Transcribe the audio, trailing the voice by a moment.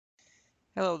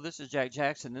Hello, this is Jack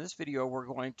Jackson. In this video, we're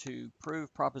going to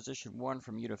prove Proposition 1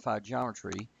 from unified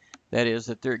geometry. That is,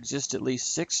 that there exist at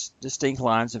least 6 distinct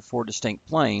lines and 4 distinct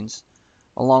planes,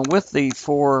 along with the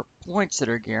 4 points that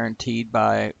are guaranteed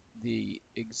by the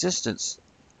existence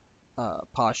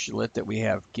postulate that we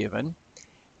have given.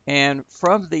 And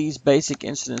from these basic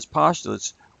incidence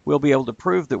postulates, we'll be able to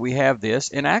prove that we have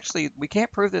this. And actually, we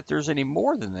can't prove that there's any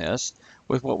more than this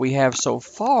with what we have so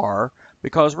far,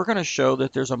 because we're going to show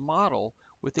that there's a model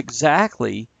with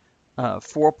exactly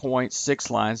 4 points, 6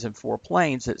 lines, and 4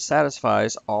 planes that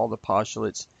satisfies all the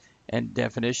postulates and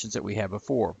definitions that we had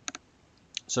before.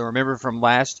 So remember from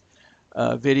last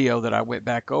video that I went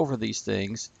back over these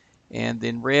things, and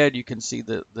in red you can see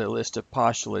the list of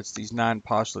postulates, these 9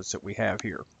 postulates that we have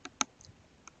here.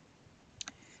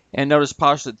 And notice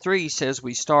postulate 3 says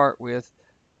we start with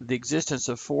the existence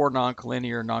of 4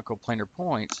 non-collinear, non-coplanar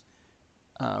points.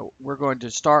 We're going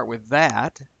to start with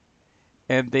that,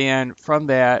 and then from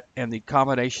that and the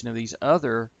combination of these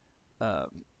other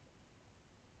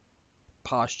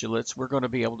postulates, we're going to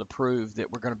be able to prove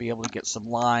that we're going to be able to get some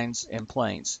lines and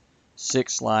planes,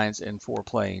 6 lines and 4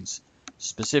 planes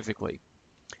specifically.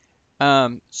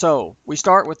 So we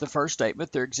start with the first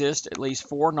statement. There exist at least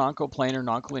 4 non-coplanar,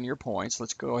 non-collinear points.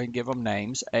 Let's go ahead and give them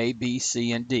names, A, B,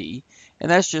 C, and D.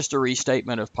 And that's just a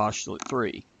restatement of postulate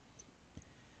 3.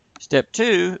 Step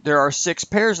 2, there are 6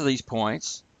 pairs of these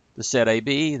points, the set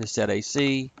AB, the set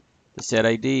AC, the set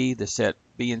AD, the set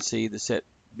B and C, the set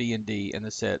B and D, and the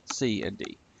set C and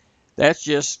D. That's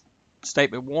just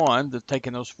statement 1,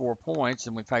 taking those 4 points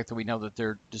and the fact that we know that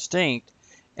they're distinct,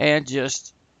 and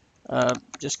just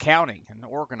counting and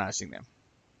organizing them.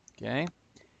 Okay.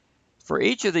 For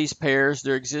each of these pairs,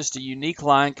 there exists a unique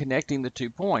line connecting the 2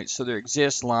 points. So there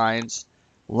exists lines,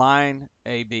 line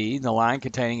AB, the line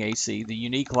containing AC, the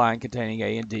unique line containing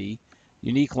A and D,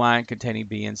 unique line containing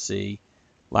B and C,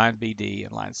 line BD,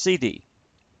 and line CD.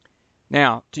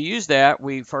 Now, to use that,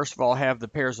 we first of all have the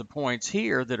pairs of points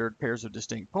here that are pairs of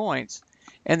distinct points,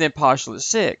 and then postulate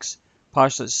 6.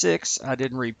 Postulate 6, I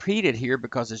didn't repeat it here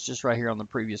because it's just right here on the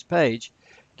previous page.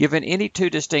 Given any 2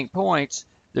 distinct points,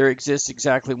 there exists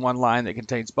exactly 1 line that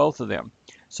contains both of them.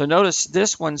 So notice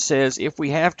this one says if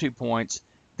we have 2 points,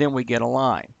 then we get a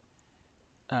line.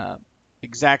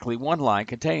 Exactly 1 line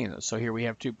containing them. So here we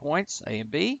have 2 points, A and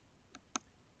B.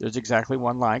 There's exactly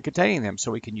 1 line containing them,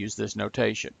 so we can use this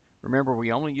notation. Remember,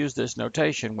 we only use this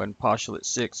notation when postulate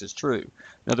 6 is true.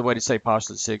 Another way to say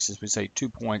postulate 6 is we say 2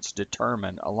 points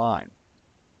determine a line.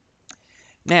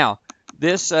 Now,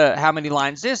 this, how many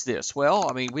lines is this? Well,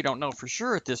 I mean, we don't know for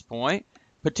sure at this point.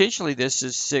 Potentially this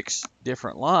is 6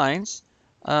 different lines,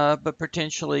 but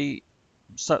potentially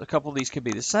a couple of these could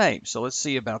be the same. So let's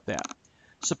see about that.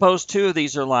 Suppose 2 of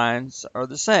these lines are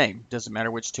the same. Doesn't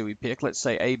matter which 2 we pick. Let's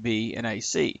say AB and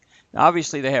AC. Now,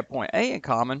 obviously, they have point A in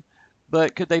common,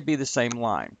 but could they be the same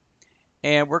line?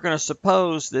 And we're going to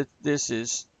suppose that this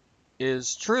is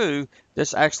true.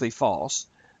 That's actually false.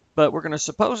 But we're going to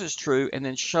suppose it's true and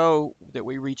then show that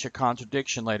we reach a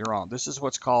contradiction later on. This is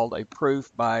what's called a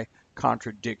proof by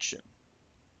contradiction.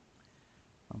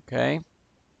 Okay.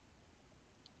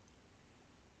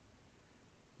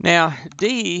 Now,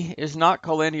 D is not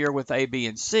collinear with A, B,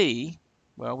 and C.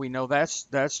 Well, we know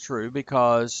that's true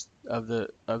because of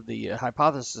the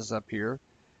hypothesis up here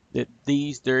that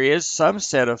there is some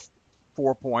set of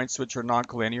 4 points which are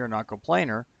non-collinear or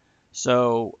non-coplanar.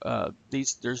 So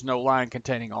there's no line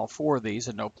containing all 4 of these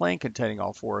and no plane containing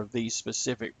all 4 of these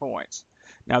specific points.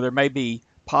 Now, there may be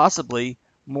possibly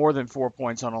more than 4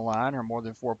 points on a line or more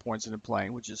than 4 points in a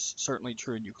plane, which is certainly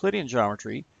true in Euclidean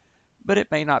geometry, but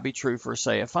it may not be true for,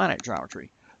 say, a finite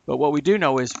geometry. But what we do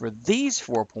know is for these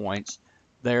 4 points,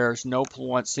 there's no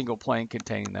single plane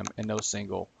containing them and no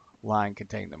single line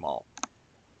containing them all.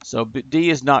 So D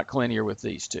is not collinear with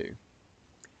these 2.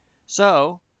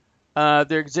 So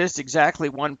there exists exactly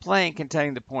 1 plane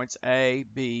containing the points A,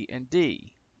 B, and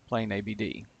D, plane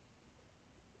ABD.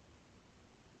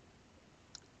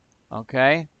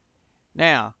 Okay.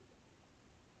 Now,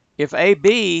 if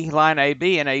AB, line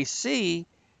AB, and AC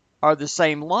are the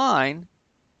same line,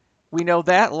 we know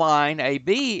that line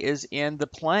AB is in the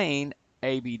plane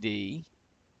ABD.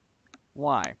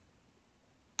 Why?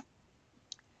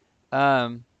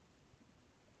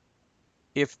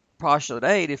 If postulate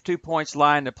 8, if 2 points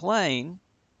lie in the plane,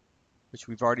 which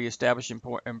we've already established in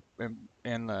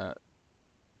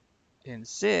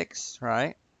 6,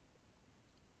 right?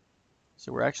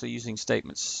 So we're actually using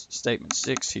statement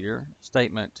 6 here.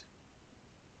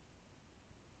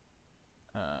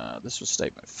 This was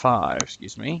statement 5,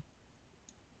 excuse me.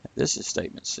 This is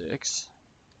statement 6.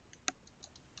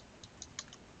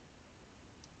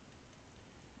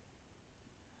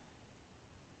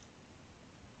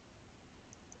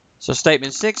 So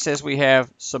statement 6 says we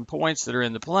have some points that are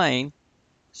in the plane,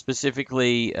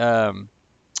 specifically A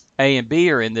and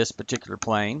B are in this particular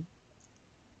plane.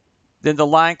 Then the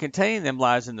line containing them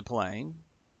lies in the plane.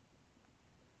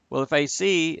 Well, if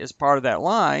AC is part of that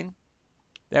line,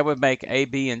 that would make A,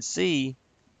 B, and C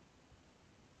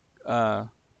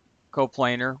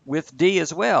coplanar with D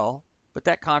as well, but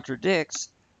that contradicts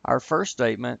our first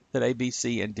statement that A, B,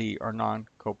 C, and D are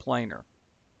non-coplanar.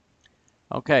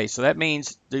 Okay, so that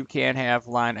means you can't have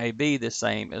line AB the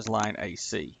same as line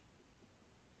AC.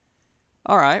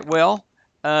 All right, well,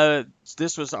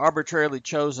 this was arbitrarily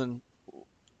chosen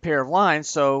pair of lines,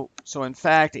 so in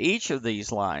fact each of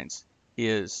these lines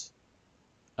is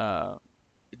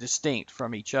distinct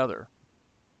from each other.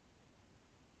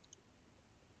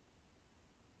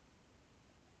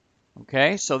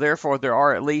 Okay, so therefore there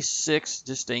are at least 6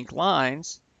 distinct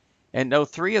lines, and no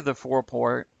 3 of the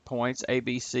 4 points A,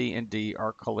 B, C, and D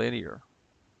are collinear.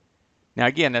 Now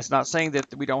again, that's not saying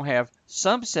that we don't have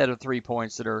some set of 3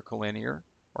 points that are collinear,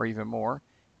 or even more,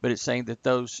 but it's saying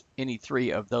that any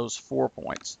 3 of those 4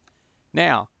 points.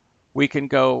 Now, we can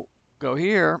go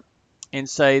here and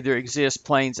say there exist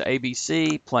planes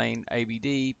ABC, plane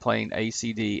ABD, plane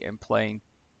ACD, and plane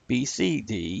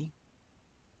BCD.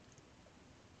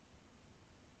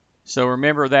 So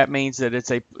remember, that means that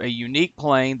it's a unique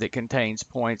plane that contains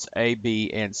points A,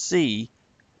 B, and C.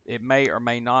 It may or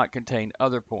may not contain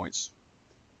other points.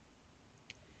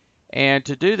 And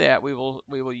to do that, we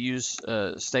will use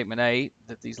statement A,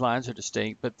 that these lines are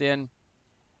distinct, but then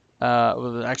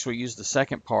we'll actually use the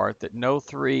second part, that no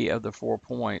 3 of the 4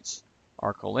 points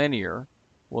are collinear.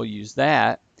 We'll use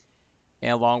that.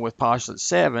 And along with postulate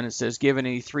 7, it says, given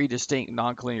any 3 distinct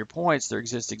non-collinear points, there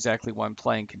exists exactly one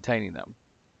plane containing them.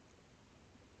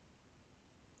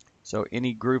 So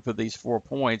any group of these 4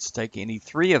 points, take any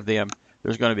 3 of them,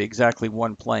 there's going to be exactly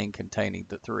one plane containing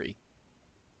the 3.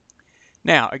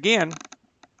 Now, again,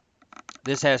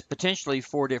 this has potentially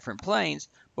 4 different planes,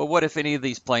 but what if any of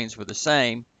these planes were the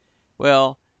same?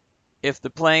 Well, if the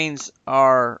planes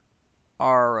are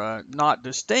not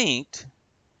distinct,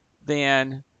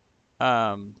 then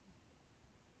that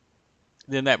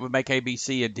would make A, B,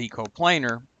 C, and D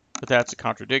coplanar, but that's a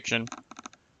contradiction.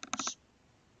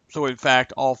 So in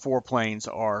fact, all 4 planes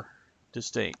are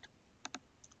distinct.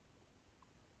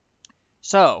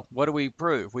 So what do we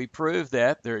prove? We prove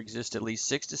that there exist at least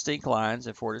 6 distinct lines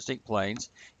and 4 distinct planes,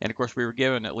 and of course we were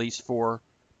given at least 4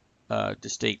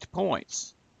 distinct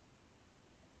points.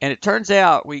 And it turns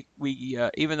out we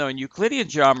even though in Euclidean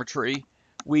geometry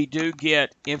we do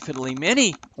get infinitely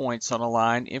many points on a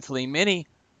line, infinitely many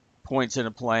points in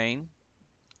a plane,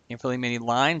 infinitely many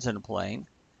lines in a plane,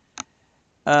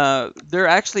 there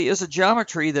actually is a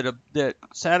geometry that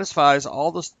satisfies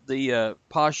all the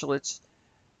postulates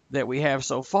that we have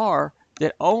so far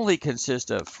that only consist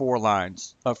of 4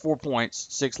 points,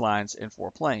 6 lines, and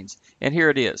 4 planes. And here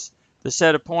it is. The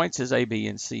set of points is A,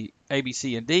 B, C,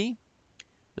 and D.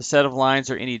 The set of lines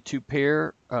are any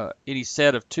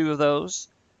set of 2 of those.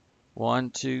 1,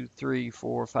 2, 3,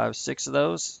 4, 5, 6 of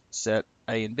those. Set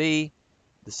A and B,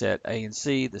 the set A and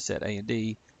C, the set A and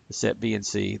D, the set B and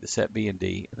C, the set B and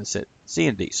D, and the set C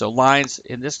and D. So lines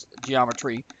in this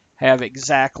geometry have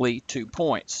exactly 2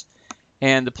 points.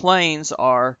 And the planes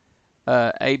are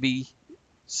AB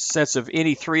sets of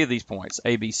any 3 of these points,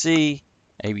 ABC,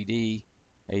 ABD,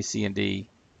 AC and D,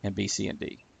 and BC and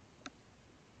D.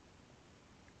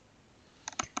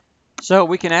 So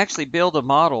we can actually build a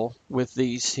model with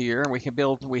these here, and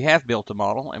we have built a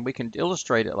model, and we can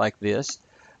illustrate it like this.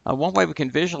 One way we can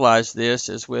visualize this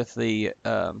is with the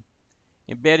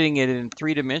embedding it in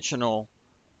 3-dimensional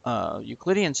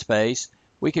Euclidean space.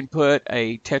 We can put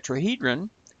a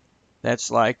tetrahedron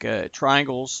that's like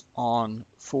triangles on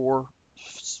 4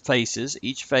 faces.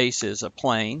 Each face is a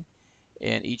plane,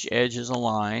 and each edge is a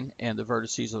line, and the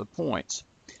vertices are the points.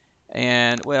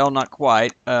 And, well, not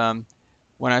quite.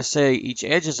 When I say each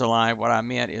edge is a line, what I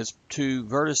meant is 2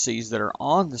 vertices that are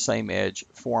on the same edge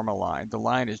form a line. The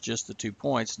line is just the 2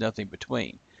 points, nothing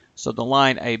between. So the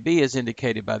line AB is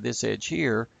indicated by this edge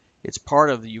here. It's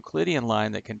part of the Euclidean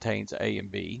line that contains A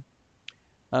and B,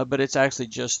 but it's actually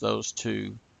just those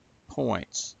 2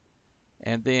 points.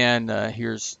 And then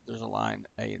there's a line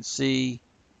A and C,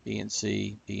 B and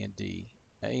C, B and D,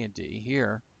 A and D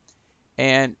here.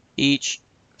 And each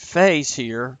face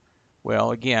here,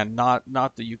 well, again, not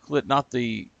the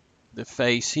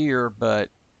face here,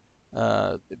 but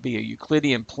it'd be a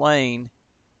Euclidean plane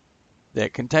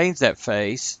that contains that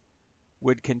face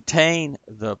would contain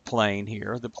the plane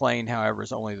here. The plane, however,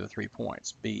 is only the 3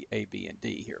 points, B, A, B, and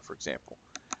D here, for example.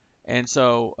 And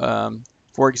so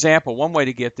For example, one way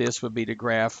to get this would be to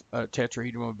graph a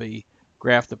tetrahedron would be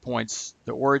graph the points,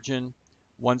 the origin,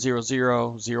 1, 0,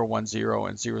 0, 0, 1, 0,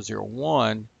 and 0, 0,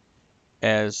 1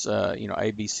 as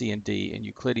A, B, C, and D in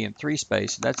Euclidean 3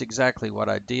 space. And that's exactly what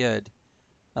I did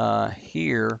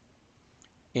here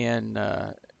in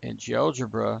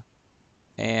GeoGebra,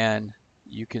 and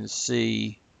you can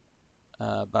see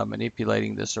by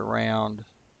manipulating this around,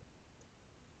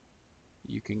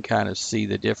 you can kind of see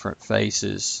the different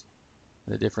faces,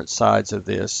 the different sides of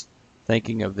this,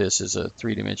 thinking of this as a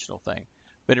three-dimensional thing.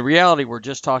 But in reality, we're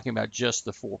just talking about just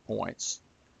the 4 points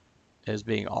as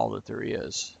being all that there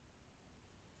is.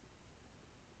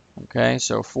 Okay,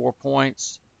 so 4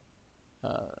 points,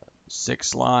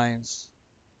 6 lines,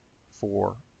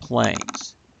 4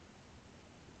 planes.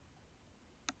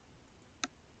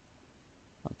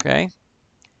 Okay,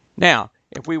 now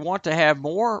if we want to have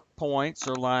more points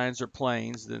or lines or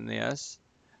planes than this,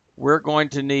 we're going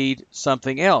to need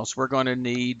something else. We're going to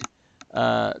need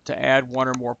to add one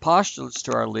or more postulates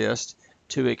to our list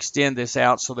to extend this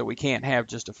out so that we can't have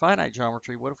just a finite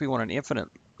geometry. What if we want an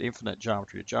infinite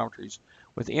geometry, geometries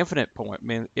with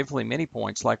infinitely many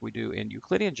points like we do in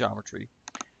Euclidean geometry?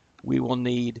 We will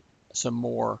need some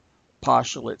more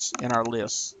postulates in our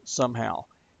lists somehow.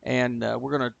 And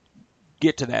we're going to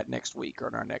get to that next week or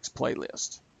in our next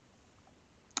playlist.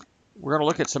 We're going to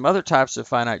look at some other types of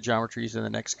finite geometries in the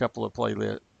next couple of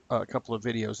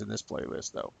videos in this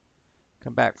playlist, though.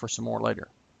 Come back for some more later.